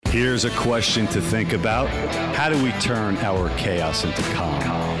Here's a question to think about. How do we turn our chaos into calm,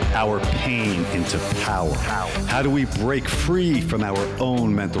 our pain into power? How do we break free from our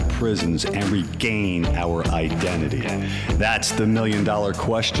own mental prisons and regain our identity? That's the million-dollar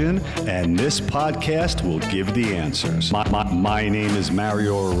question, and this podcast will give the answers. My name is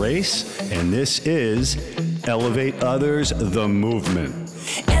Mario Arace, and this is Elevate Others, the Movement.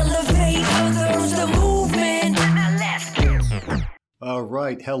 Elevate others, the movement. All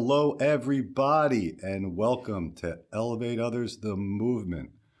right. Hello, everybody, and welcome to Elevate Others, the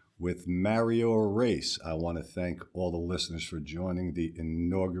Movement with Mario Arace. I want to thank all the listeners for joining the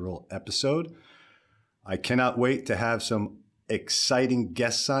inaugural episode. I cannot wait to have some exciting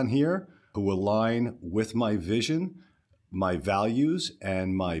guests on here who align with my vision, my values,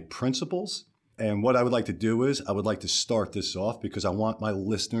 and my principles. And what I would like to do is I would like to start this off because I want my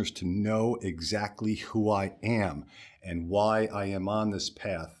listeners to know exactly who I am and why I am on this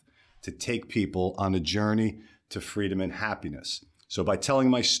path to take people on a journey to freedom and happiness. So by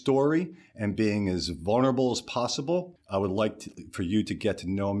telling my story and being as vulnerable as possible, I would like for you to get to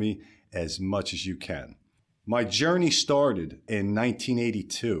know me as much as you can. My journey started in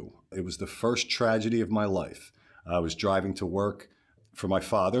 1982. It was the first tragedy of my life. I was driving to work for my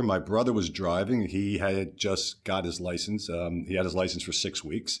father. My brother was driving. He had just got his license. He had his license for 6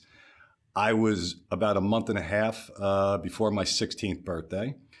 weeks. I was about a month and a half before my 16th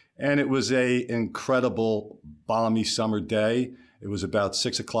birthday. And it was an incredible, balmy summer day. It was about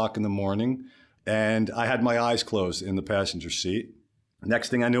 6 o'clock in the morning. And I had my eyes closed in the passenger seat. Next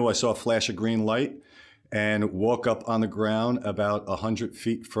thing I knew, I saw a flash of green light and woke up on the ground about 100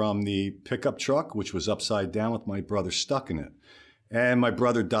 feet from the pickup truck, which was upside down with my brother stuck in it. And my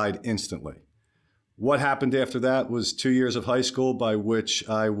brother died instantly. What happened after that was 2 years of high school, by which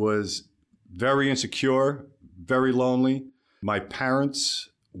I was very insecure, very lonely. My parents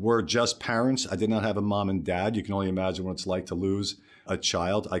were just parents. I did not have a mom and dad. You can only imagine what it's like to lose a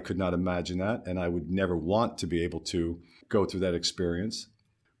child. I could not imagine that, and I would never want to be able to go through that experience.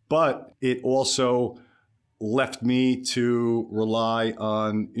 But it also left me to rely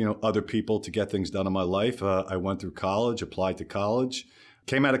on, other people to get things done in my life. I went through college, applied to college,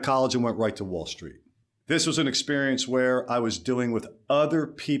 came out of college and went right to Wall Street. This was an experience where I was doing what other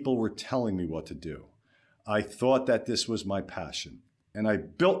people were telling me what to do. I thought that this was my passion, and I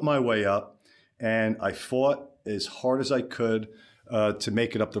built my way up, and I fought as hard as I could to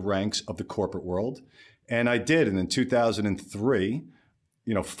make it up the ranks of the corporate world. And I did. And in 2003,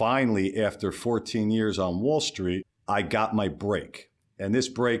 finally, after 14 years on Wall Street, I got my break. And this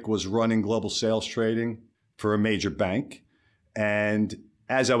break was running global sales trading for a major bank. And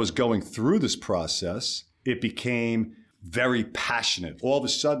as I was going through this process, it became very passionate. All of a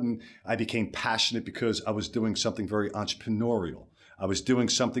sudden, I became passionate because I was doing something very entrepreneurial. I was doing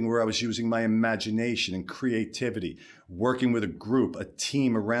something where I was using my imagination and creativity, working with a group, a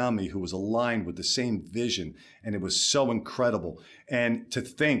team around me who was aligned with the same vision. And it was so incredible. And to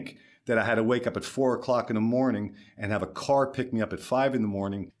think that I had to wake up at 4 o'clock in the morning and have a car pick me up at 5 in the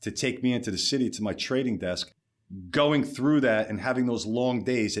morning to take me into the city to my trading desk, going through that and having those long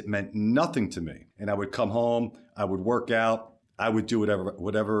days, it meant nothing to me. And I would come home, I would work out, I would do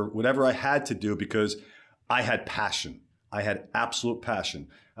whatever I had to do because I had passion. I had absolute passion.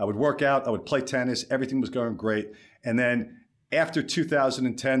 I would work out, I would play tennis, everything was going great. And then after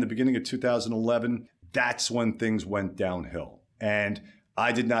 2010, the beginning of 2011, that's when things went downhill. And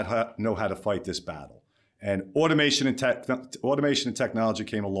I did not know how to fight this battle. And automation and technology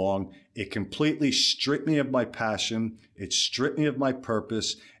came along. It completely stripped me of my passion. It stripped me of my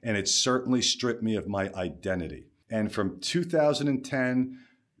purpose. And it certainly stripped me of my identity. And from 2010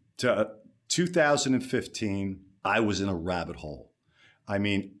 to 2015, I was in a rabbit hole. I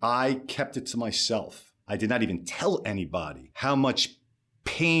mean, I kept it to myself. I did not even tell anybody how much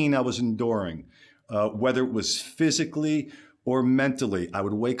pain I was enduring, whether it was physically or mentally. I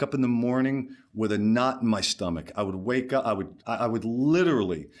would wake up in the morning with a knot in my stomach. I would wake up, I would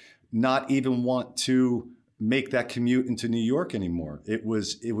literally not even want to make that commute into New York anymore. It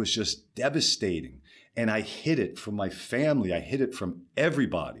was just devastating. And I hid it from my family. I hid it from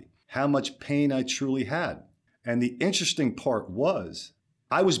everybody, how much pain I truly had. And the interesting part was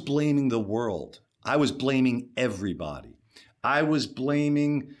I was blaming the world. I was blaming everybody. I was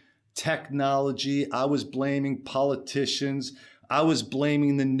blaming technology. I was blaming politicians. I was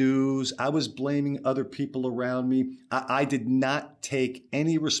blaming the news. I was blaming other people around me. I did not take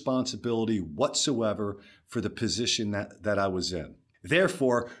any responsibility whatsoever for the position that I was in.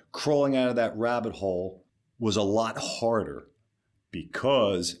 Therefore, crawling out of that rabbit hole was a lot harder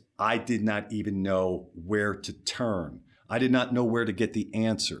because I did not even know where to turn. I did not know where to get the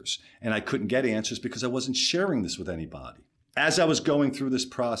answers. And I couldn't get answers because I wasn't sharing this with anybody. As I was going through this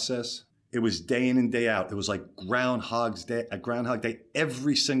process, it was day in and day out. It was like Groundhog Day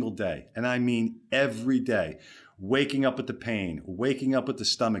every single day. And I mean every day. Waking up with the pain, waking up with the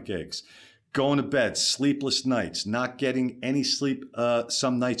stomach aches, going to bed, sleepless nights, not getting any sleep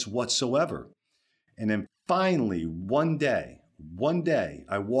some nights whatsoever. And then finally, one day,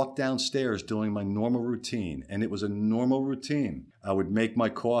 I walked downstairs doing my normal routine, and it was a normal routine. I would make my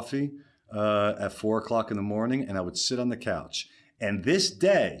coffee at 4 o'clock in the morning, and I would sit on the couch. And this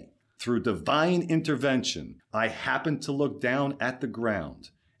day, through divine intervention, I happened to look down at the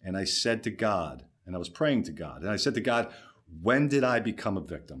ground, and I said to God, and I was praying to God, and I said to God, when did I become a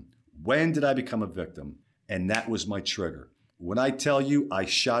victim? When did I become a victim? And that was my trigger. When I tell you I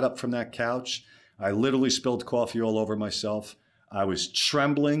shot up from that couch, I literally spilled coffee all over myself. I was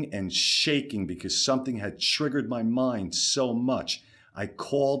trembling and shaking because something had triggered my mind so much. I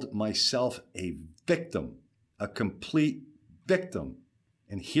called myself a victim, a complete victim.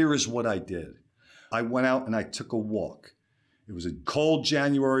 And here is what I did. I went out and I took a walk. It was a cold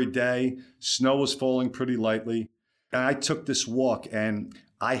January day. Snow was falling pretty lightly. And I took this walk and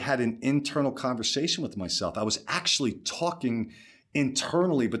I had an internal conversation with myself. I was actually talking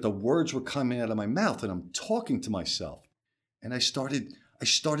internally, but the words were coming out of my mouth and I'm talking to myself. And I started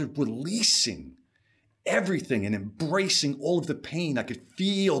releasing everything and embracing all of the pain. I could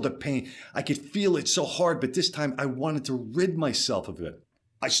feel the pain. I could feel it so hard, but this time I wanted to rid myself of it.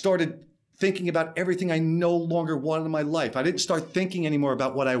 I started thinking about everything I no longer wanted in my life. I didn't start thinking anymore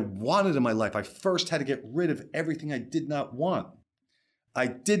about what I wanted in my life. I first had to get rid of everything I did not want. I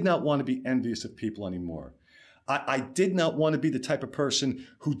did not want to be envious of people anymore. I did not want to be the type of person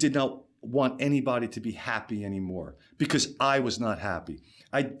who did not want anybody to be happy anymore because I was not happy.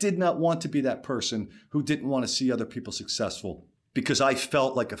 I did not want to be that person who didn't want to see other people successful because I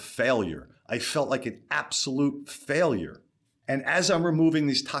felt like a failure. I felt like an absolute failure. And as I'm removing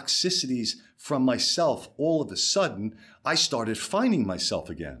these toxicities from myself, all of a sudden, I started finding myself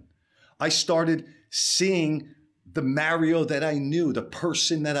again. I started seeing the Mario that I knew, the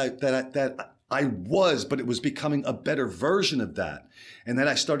person that I was, but it was becoming a better version of that. And then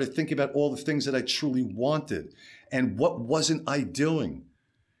I started thinking about all the things that I truly wanted and what wasn't I doing.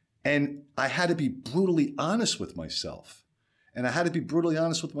 And I had to be brutally honest with myself. And I had to be brutally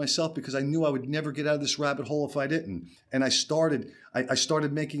honest with myself because I knew I would never get out of this rabbit hole if I didn't. And I started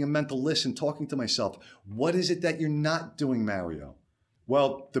making a mental list and talking to myself. What is it that you're not doing, Mario?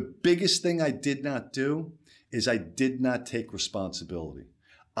 Well, the biggest thing I did not do is I did not take responsibility.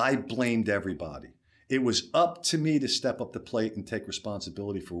 I blamed everybody. It was up to me to step up the plate and take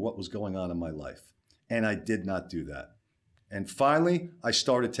responsibility for what was going on in my life. And I did not do that. And finally, I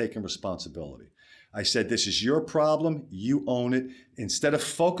started taking responsibility. I said, this is your problem. You own it. Instead of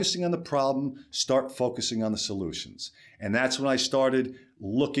focusing on the problem, start focusing on the solutions. And that's when I started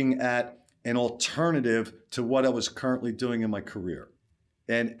looking at an alternative to what I was currently doing in my career.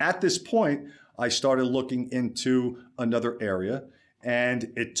 And at this point, I started looking into another area.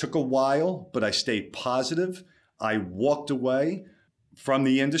 And it took a while, but I stayed positive. I walked away from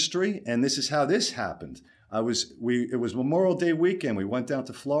the industry, and this is how this happened. It was Memorial Day weekend. We went down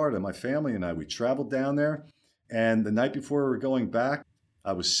to Florida, my family and I. We traveled down there, and the night before we were going back,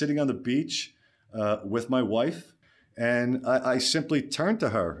 I was sitting on the beach with my wife, and I simply turned to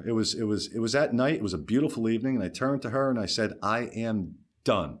her. It was at night. It was a beautiful evening, and I turned to her and I said, "I am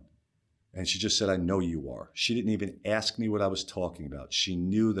done." And she just said, "I know you are." She didn't even ask me what I was talking about. She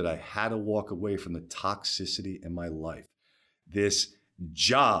knew that I had to walk away from the toxicity in my life. This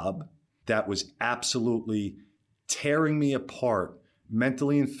job that was absolutely tearing me apart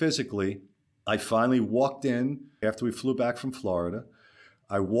mentally and physically. I finally walked in after we flew back from Florida.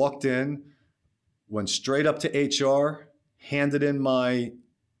 I walked in, went straight up to HR, handed in my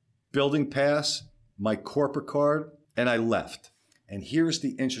building pass, my corporate card, and I left. And here's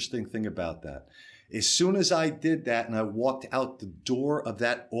the interesting thing about that. As soon as I did that and I walked out the door of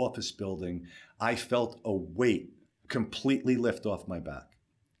that office building, I felt a weight completely lift off my back.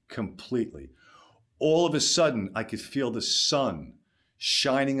 Completely. All of a sudden, I could feel the sun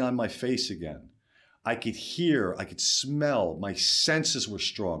shining on my face again. I could hear, I could smell, my senses were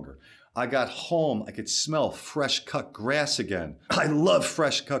stronger. I got home, I could smell fresh cut grass again. I love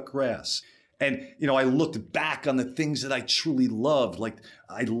fresh cut grass. And, I looked back on the things that I truly loved. Like,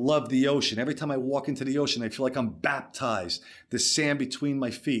 I love the ocean. Every time I walk into the ocean, I feel like I'm baptized. The sand between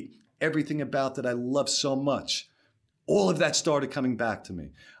my feet, everything about that I love so much. All of that started coming back to me.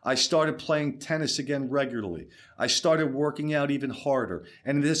 I started playing tennis again regularly. I started working out even harder.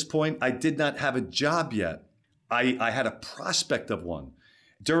 And at this point, I did not have a job yet. I had a prospect of one.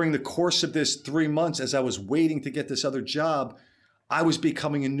 During the course of this 3 months, as I was waiting to get this other job, I was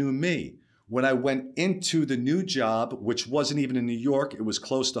becoming a new me. When I went into the new job, which wasn't even in New York, it was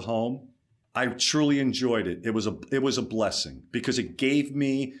close to home, I truly enjoyed it. It was a blessing because it gave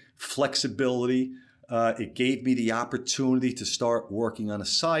me flexibility. It gave me the opportunity to start working on a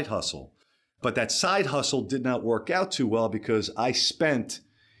side hustle. But that side hustle did not work out too well because I spent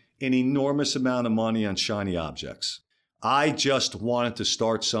an enormous amount of money on shiny objects. I just wanted to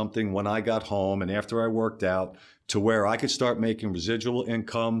start something when I got home and after I worked out to where I could start making residual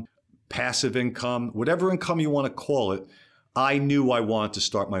income, passive income, whatever income you want to call it. I knew I wanted to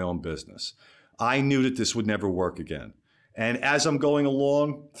start my own business. I knew that this would never work again. And as I'm going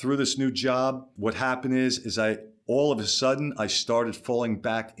along through this new job, what happened is all of a sudden I started falling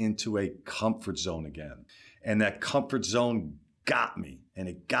back into a comfort zone again. And that comfort zone got me, and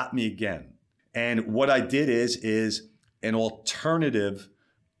it got me again. And what I did is an alternative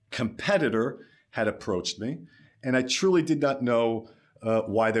competitor had approached me, and I truly did not know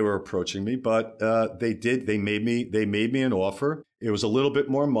why they were approaching me, but they did. They made me an offer. It was a little bit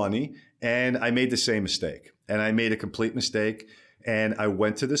more money, and I made the same mistake. And I made a complete mistake. And I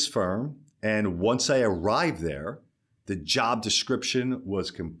went to this firm, and once I arrived there, the job description was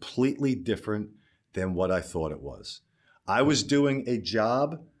completely different than what I thought it was. I was doing a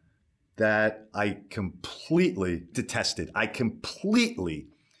job that I completely detested. I completely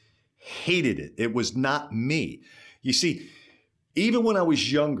hated it. It was not me. You see, even when I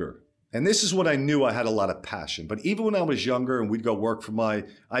was younger, and this is what I knew I had a lot of passion, but even when I was younger and we'd go work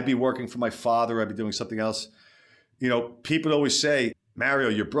I'd be working for my father, I'd be doing something else. You know, people always say, Mario,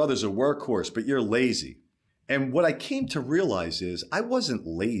 your brother's a workhorse, but you're lazy. And what I came to realize is I wasn't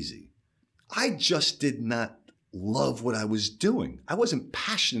lazy. I just did not love what I was doing. I wasn't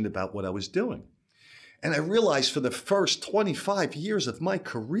passionate about what I was doing. And I realized for the first 25 years of my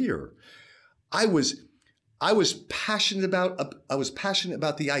career, I was passionate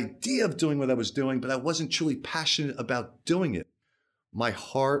about the idea of doing what I was doing, but I wasn't truly passionate about doing it. My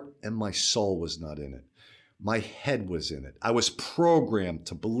heart and my soul was not in it. My head was in it. I was programmed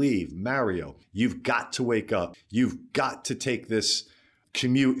to believe, Mario, you've got to wake up. You've got to take this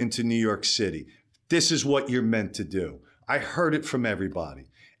commute into New York City. This is what you're meant to do. I heard it from everybody,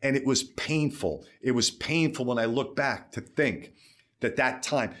 and it was painful. It was painful when I look back to think that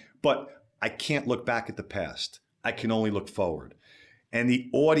time, but I can't look back at the past. I can only look forward. And the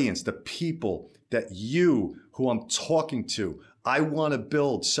audience, the people who I'm talking to, I want to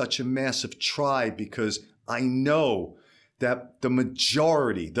build such a massive tribe because I know that the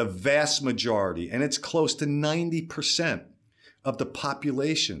vast majority, and it's close to 90% of the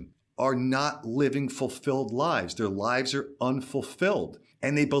population are not living fulfilled lives. Their lives are unfulfilled.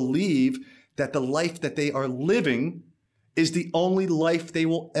 And they believe that the life that they are living is the only life they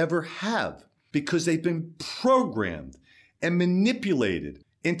will ever have because they've been programmed and manipulated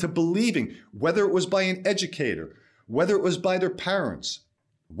into believing, whether it was by an educator, whether it was by their parents,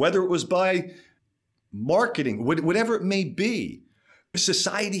 whether it was by marketing, whatever it may be.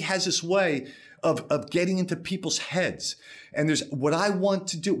 Society has this way of getting into people's heads. And there's what I want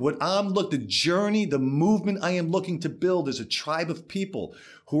to do, the journey, the movement I am looking to build is a tribe of people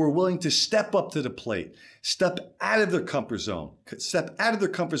who are willing to step up to the plate, step out of their comfort zone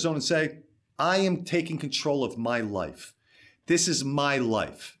and say, I am taking control of my life. This is my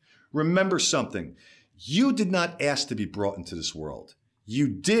life. Remember something. You did not ask to be brought into this world. You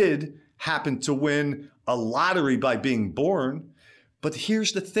did happen to win a lottery by being born. But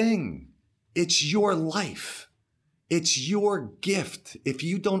here's the thing. It's your life. It's your gift. If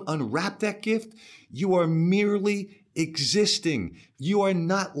you don't unwrap that gift, you are merely existing. You are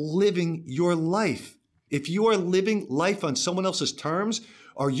not living your life. If you are living life on someone else's terms,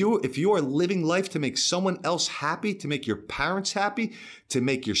 if you are living life to make someone else happy, to make your parents happy, to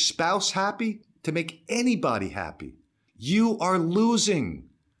make your spouse happy, to make anybody happy, you are losing.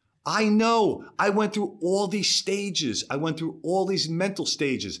 I know. I went through all these stages. I went through all these mental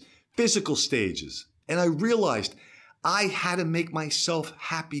stages, physical stages, and I realized I had to make myself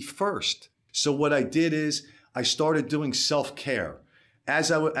happy first. So what I did is I started doing self-care.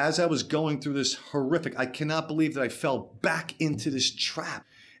 As I was going through this horrific, I cannot believe that I fell back into this trap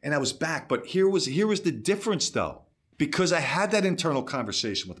and I was back. But here was the difference though, because I had that internal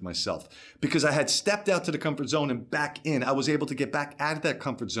conversation with myself, because I had stepped out to the comfort zone and back in, I was able to get back out of that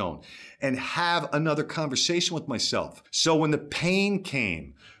comfort zone and have another conversation with myself. So when the pain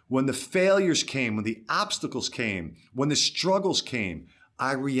came, when the failures came, when the obstacles came, when the struggles came,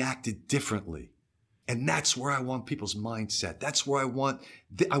 I reacted differently. And that's where I want people's mindset. That's where I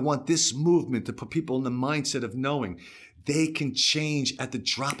want this movement to put people in the mindset of knowing they can change at the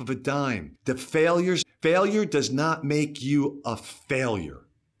drop of a dime. Failure does not make you a failure.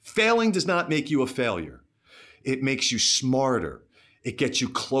 Failing does not make you a failure. It makes you smarter. It gets you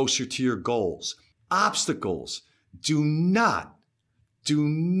closer to your goals. Obstacles do not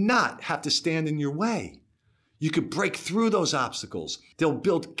have to stand in your way. You could break through those obstacles. They'll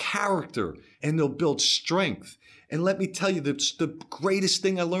build character and they'll build strength. And let me tell you, that's the greatest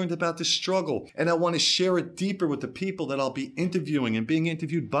thing I learned about this struggle. And I want to share it deeper with the people that I'll be interviewing and being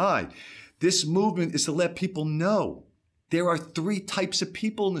interviewed by. This movement is to let people know there are 3 types of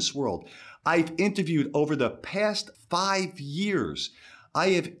people in this world. I've interviewed over the past 5 years. I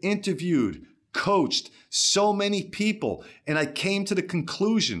have interviewed, coached so many people, and I came to the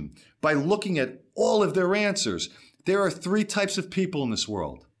conclusion by looking at all of their answers. There are 3 types of people in this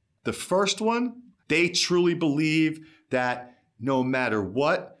world. The first one, they truly believe that no matter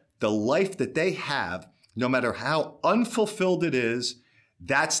what, the life that they have, no matter how unfulfilled it is,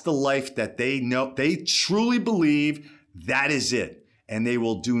 that's the life that they know. They truly believe that is it. And they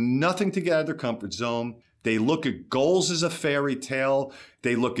will do nothing to get out of their comfort zone. They look at goals as a fairy tale.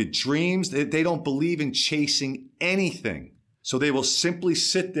 They look at dreams. They don't believe in chasing anything. So they will simply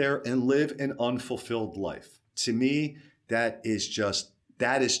sit there and live an unfulfilled life. To me, that is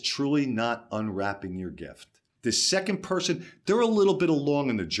truly not unwrapping your gift. The second person, they're a little bit along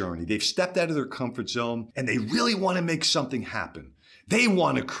in the journey. They've stepped out of their comfort zone and they really want to make something happen. They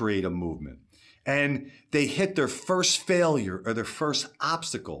want to create a movement. And they hit their first failure or their first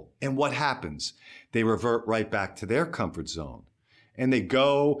obstacle. And what happens? They revert right back to their comfort zone. And they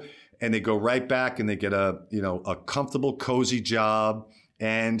go right back and they get a comfortable, cozy job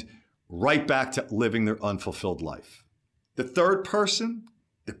and right back to living their unfulfilled life. The third person,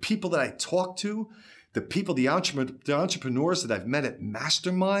 the people that I talk to, the entrepreneurs that I've met at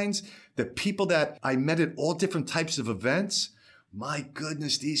masterminds, the people that I met at all different types of events, my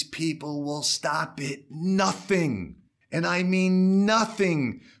goodness, these people will stop at nothing. And I mean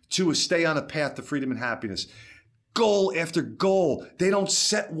nothing to stay on a path to freedom and happiness. Goal after goal. They don't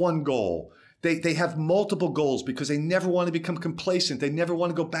set one goal. They have multiple goals because they never want to become complacent. They never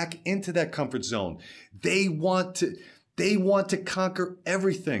want to go back into that comfort zone. They want to conquer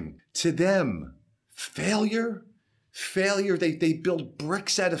everything. To them, failure, they build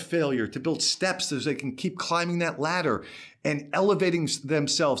bricks out of failure to build steps so they can keep climbing that ladder and elevating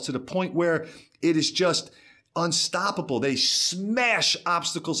themselves to the point where it is just unstoppable. They smash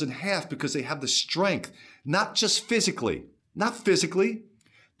obstacles in half because they have the strength, not physically,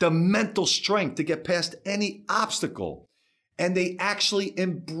 the mental strength to get past any obstacle. And they actually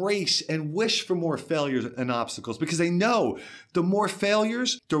embrace and wish for more failures and obstacles because they know the more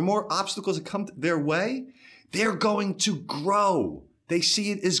failures, the more obstacles that come their way, they're going to grow. They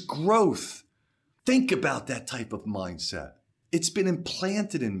see it as growth. Think about that type of mindset. It's been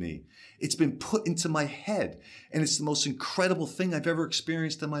implanted in me. It's been put into my head. And it's the most incredible thing I've ever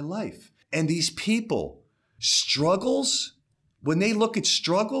experienced in my life. And these people, struggles, when they look at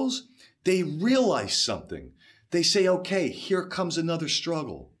struggles, they realize something. They say, okay, here comes another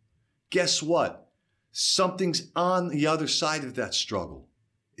struggle. Guess what? Something's on the other side of that struggle.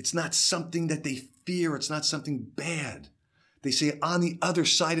 It's not something that they fear. It's not something bad. They say on the other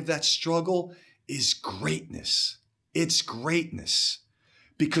side of that struggle is greatness. It's greatness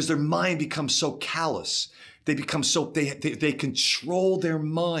because their mind becomes so callous. They control their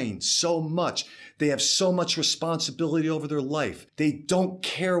mind so much. They have so much responsibility over their life. They don't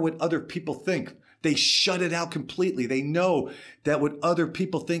care what other people think. They shut it out completely. They know that what other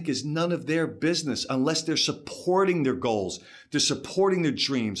people think is none of their business unless they're supporting their goals. They're supporting their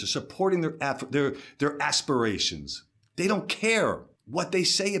dreams. They're supporting their aspirations. They don't care what they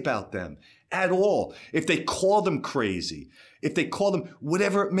say about them at all. If they call them crazy, if they call them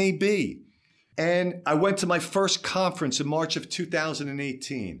whatever it may be. And I went to my first conference in March of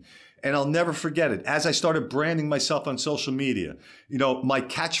 2018. And I'll never forget it. As I started branding myself on social media, my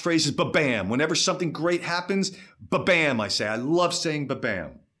catchphrase is ba-bam. Whenever something great happens, ba-bam, I say. I love saying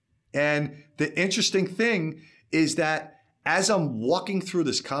ba-bam. And the interesting thing is that as I'm walking through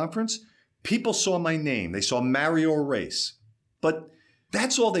this conference, people saw my name. They saw Mario Arace. But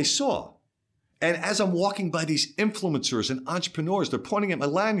that's all they saw. And as I'm walking by these influencers and entrepreneurs, they're pointing at my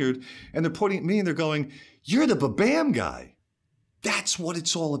lanyard and they're pointing at me and they're going, "You're the ba-bam guy." That's what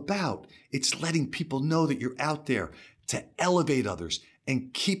it's all about. It's letting people know that you're out there to elevate others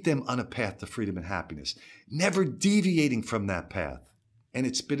and keep them on a path to freedom and happiness, never deviating from that path. And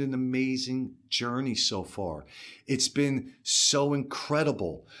it's been an amazing journey so far. It's been so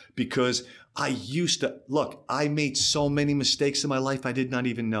incredible because I made so many mistakes in my life, I did not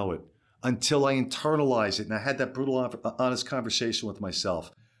even know it until I internalized it. And I had that brutal, honest conversation with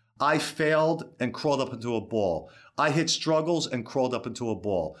myself. I failed and crawled up into a ball. I hit struggles and crawled up into a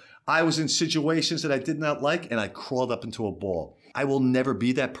ball. I was in situations that I did not like and I crawled up into a ball. I will never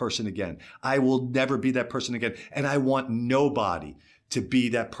be that person again. I will never be that person again. And I want nobody to be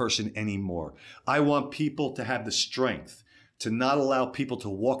that person anymore. I want people to have the strength to not allow people to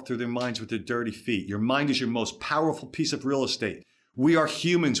walk through their minds with their dirty feet. Your mind is your most powerful piece of real estate. We are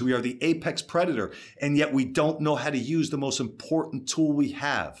humans. We are the apex predator. And yet we don't know how to use the most important tool we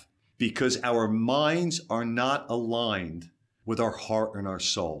have because our minds are not aligned with our heart and our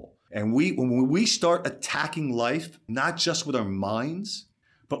soul. And when we start attacking life, not just with our minds,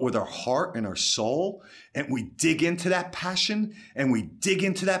 but with our heart and our soul, and we dig into that passion and we dig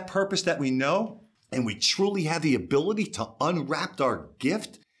into that purpose that we know, and we truly have the ability to unwrap our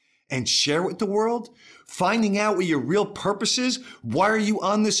gift and share with the world, finding out what your real purpose is. Why are you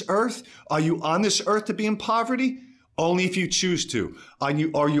on this earth? Are you on this earth to be in poverty? Only if you choose to. Are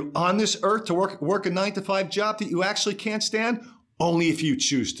you on this earth to work a 9-to-5 job that you actually can't stand? Only if you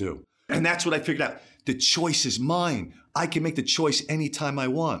choose to. And that's what I figured out. The choice is mine. I can make the choice anytime I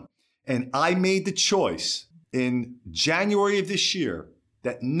want. And I made the choice in January of this year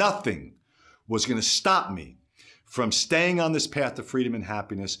that nothing was going to stop me from staying on this path to freedom and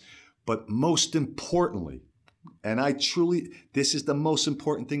happiness. But most importantly, this is the most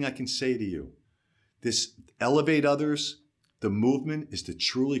important thing I can say to you. This Elevate Others, the movement is to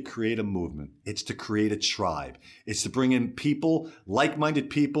truly create a movement. It's to create a tribe. It's to bring in people,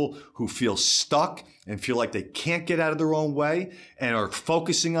 like-minded people who feel stuck and feel like they can't get out of their own way and are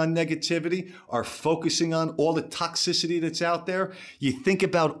focusing on negativity, are focusing on all the toxicity that's out there. You think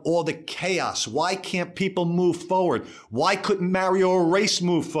about all the chaos. Why can't people move forward? Why couldn't Mario Arace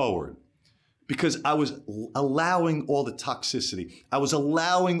move forward? Because I was allowing all the toxicity. I was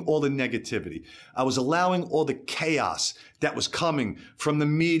allowing all the negativity. I was allowing all the chaos that was coming from the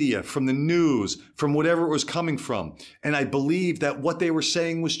media, from the news, from whatever it was coming from. And I believed that what they were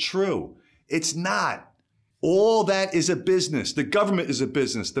saying was true. It's not. All that is a business. The government is a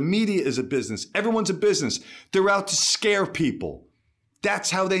business. The media is a business. Everyone's a business. They're out to scare people.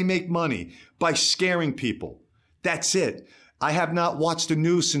 That's how they make money, by scaring people. That's it. I have not watched the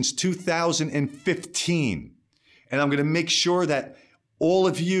news since 2015. And I'm going to make sure that all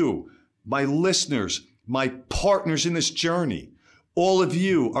of you, my listeners, my partners in this journey, all of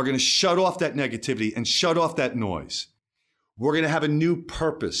you are going to shut off that negativity and shut off that noise. We're going to have a new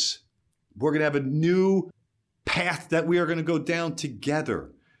purpose. We're going to have a new path that we are going to go down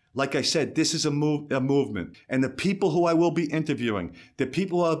together. Like I said, this is a movement. And the people who I will be interviewing, the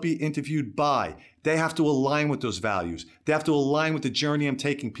people who I'll be interviewed by, they have to align with those values. They have to align with the journey I'm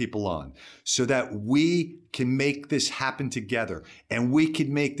taking people on so that we can make this happen together and we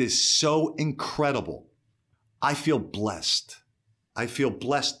can make this so incredible. I feel blessed. I feel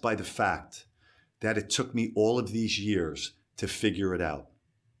blessed by the fact that it took me all of these years to figure it out.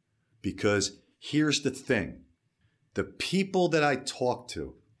 Because here's the thing. The people that I talk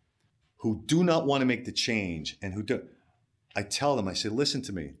to who do not want to make the change and who do, I tell them, I say, listen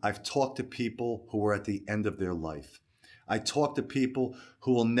to me. I've talked to people who are at the end of their life. I talk to people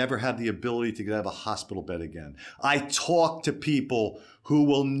who will never have the ability to get out of a hospital bed again. I talk to people who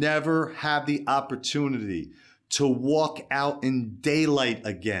will never have the opportunity to walk out in daylight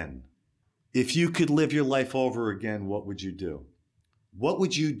again. If you could live your life over again, what would you do? What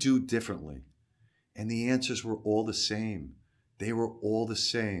would you do differently? And the answers were all the same. They were all the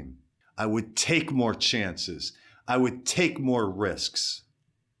same. I would take more chances. I would take more risks.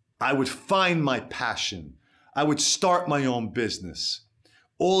 I would find my passion. I would start my own business.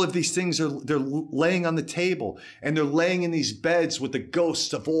 All of these things they're laying on the table, and they're laying in these beds with the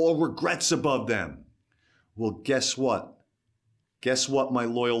ghosts of all regrets above them. Well, guess what? Guess what, my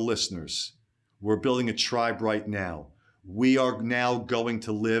loyal listeners? We're building a tribe right now. We are now going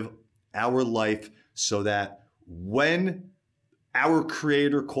to live our life so that when our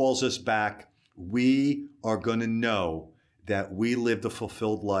Creator calls us back, we are going to know that we lived a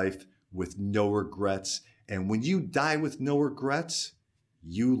fulfilled life with no regrets. And when you die with no regrets,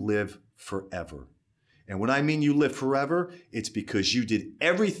 you live forever. And when I mean you live forever, it's because you did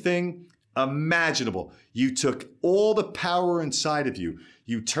everything imaginable. You took all the power inside of you.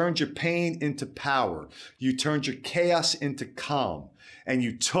 You turned your pain into power. You turned your chaos into calm. And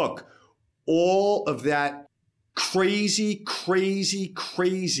you took all of that crazy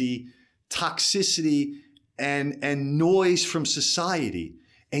toxicity and noise from society,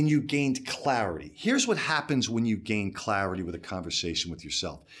 and you gained clarity. Here's what happens when you gain clarity with a conversation with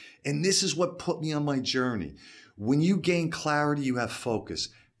yourself. And this is what put me on my journey. When you gain clarity, you have focus.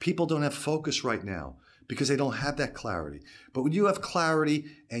 People don't have focus right now because they don't have that clarity. But when you have clarity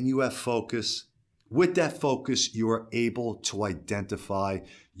and you have focus, with that focus, you are able to identify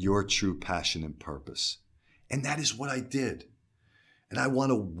your true passion and purpose. And that is what I did. And I want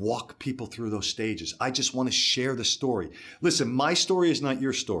to walk people through those stages. I just want to share the story. Listen, my story is not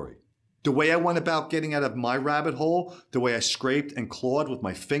your story. The way I went about getting out of my rabbit hole, the way I scraped and clawed with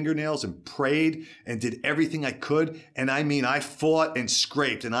my fingernails and prayed and did everything I could. And I mean, I fought and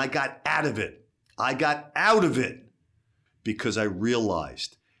scraped and I got out of it. I got out of it because I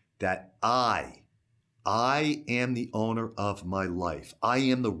realized that I am the owner of my life. I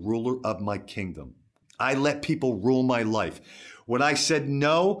am the ruler of my kingdom. I let people rule my life. When I said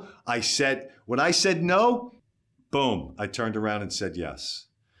no, boom, I turned around and said yes.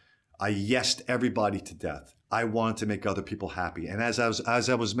 I yesed everybody to death. I wanted to make other people happy. And as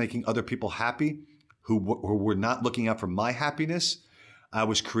I was making other people happy who were not looking out for my happiness, I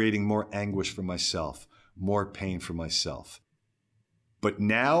was creating more anguish for myself, more pain for myself. But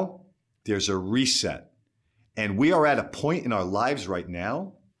now there's a reset. And we are at a point in our lives right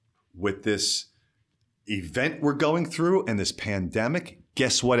now with this event we're going through and this pandemic.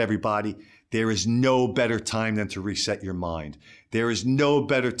 Guess what, everybody? There is no better time than to reset your mind. There is no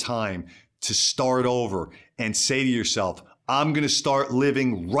better time to start over and say to yourself, I'm going to start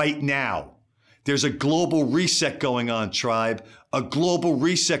living right now. There's a global reset going on, tribe, a global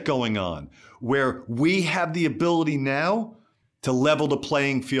reset going on where we have the ability now to level the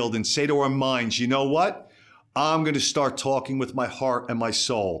playing field and say to our minds, you know what? I'm going to start talking with my heart and my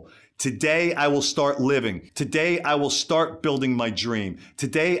soul. Today, I will start living. Today, I will start building my dream.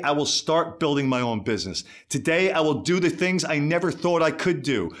 Today, I will start building my own business. Today, I will do the things I never thought I could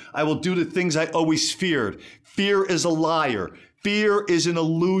do. I will do the things I always feared. Fear is a liar. Fear is an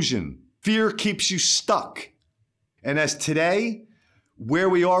illusion. Fear keeps you stuck. And as today, where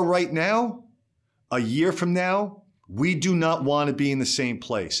we are right now, a year from now, we do not want to be in the same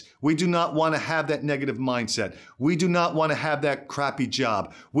place. We do not want to have that negative mindset. We do not want to have that crappy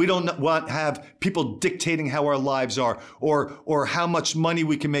job. We don't want to have people dictating how our lives are or how much money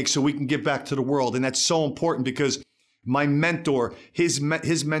we can make so we can give back to the world. And that's so important because my mentor, his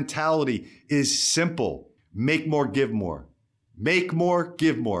mentality is simple. Make more, give more. Make more,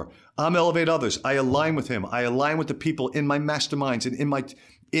 give more. I'm Elevate Others. I align with him. I align with the people in my masterminds and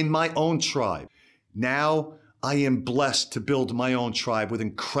in my own tribe. Now, I am blessed to build my own tribe with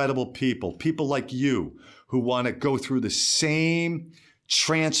incredible people like you who want to go through the same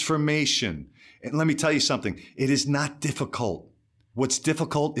transformation. And let me tell you something, it is not difficult. What's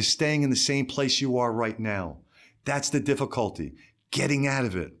difficult is staying in the same place you are right now. That's the difficulty, getting out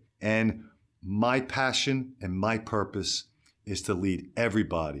of it. And my passion and my purpose is to lead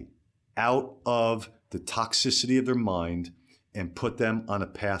everybody out of the toxicity of their mind and put them on a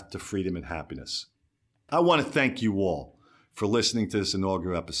path to freedom and happiness. I want to thank you all for listening to this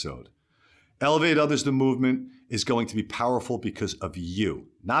inaugural episode. Elevate Others, the movement is going to be powerful because of you,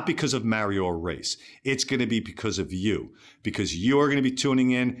 not because of Mario or Arace. It's going to be because of you, because you are going to be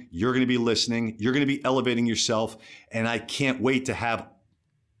tuning in, you're going to be listening, you're going to be elevating yourself, and I can't wait to have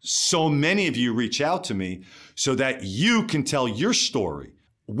so many of you reach out to me so that you can tell your story.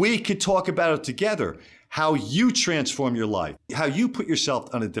 We could talk about it together, how you transform your life, how you put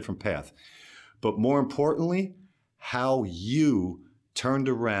yourself on a different path. But more importantly, how you turned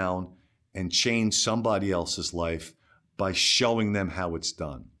around and changed somebody else's life by showing them how it's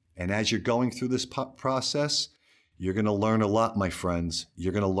done. And as you're going through this process, you're going to learn a lot, my friends.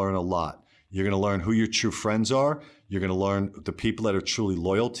 You're going to learn a lot. You're going to learn who your true friends are. You're going to learn the people that are truly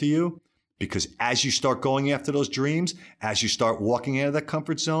loyal to you. Because as you start going after those dreams, as you start walking out of that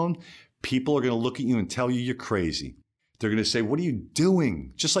comfort zone, people are going to look at you and tell you you're crazy. They're going to say, what are you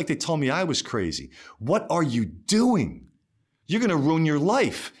doing? Just like they told me I was crazy. What are you doing? You're going to ruin your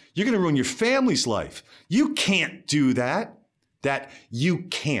life. You're going to ruin your family's life. You can't do that. That you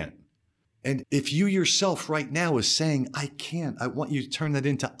can't. And if you yourself right now is saying, I can't, I want you to turn that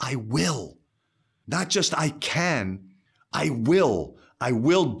into I will. Not just I can, I will. I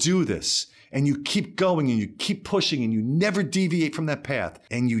will do this. And you keep going and you keep pushing and you never deviate from that path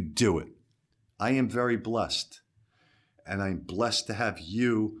and you do it. I am very blessed. And I'm blessed to have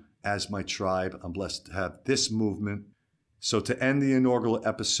you as my tribe. I'm blessed to have this movement. So to end the inaugural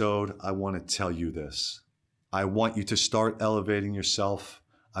episode, I want to tell you this. I want you to start elevating yourself.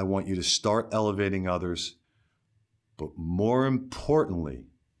 I want you to start elevating others. But more importantly,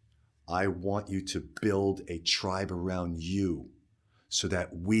 I want you to build a tribe around you so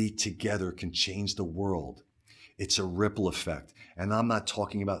that we together can change the world. It's a ripple effect. And I'm not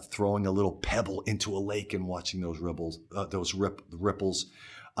talking about throwing a little pebble into a lake and watching those ripples.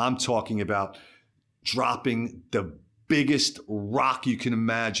 I'm talking about dropping the biggest rock you can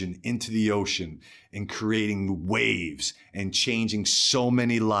imagine into the ocean and creating waves and changing so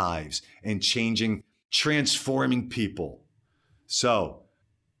many lives and transforming people. So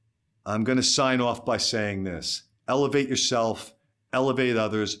I'm going to sign off by saying this. Elevate yourself, elevate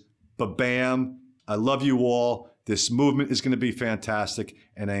others. Ba-bam. I love you all. This movement is going to be fantastic,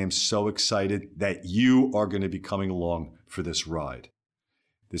 and I am so excited that you are going to be coming along for this ride.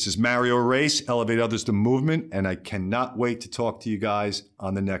 This is Mario Arace, Elevate Others, the Movement, and I cannot wait to talk to you guys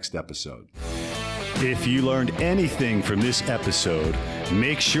on the next episode. If you learned anything from this episode,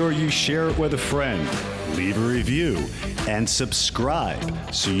 make sure you share it with a friend, leave a review, and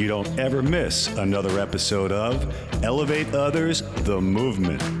subscribe so you don't ever miss another episode of Elevate Others, the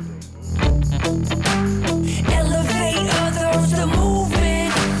Movement.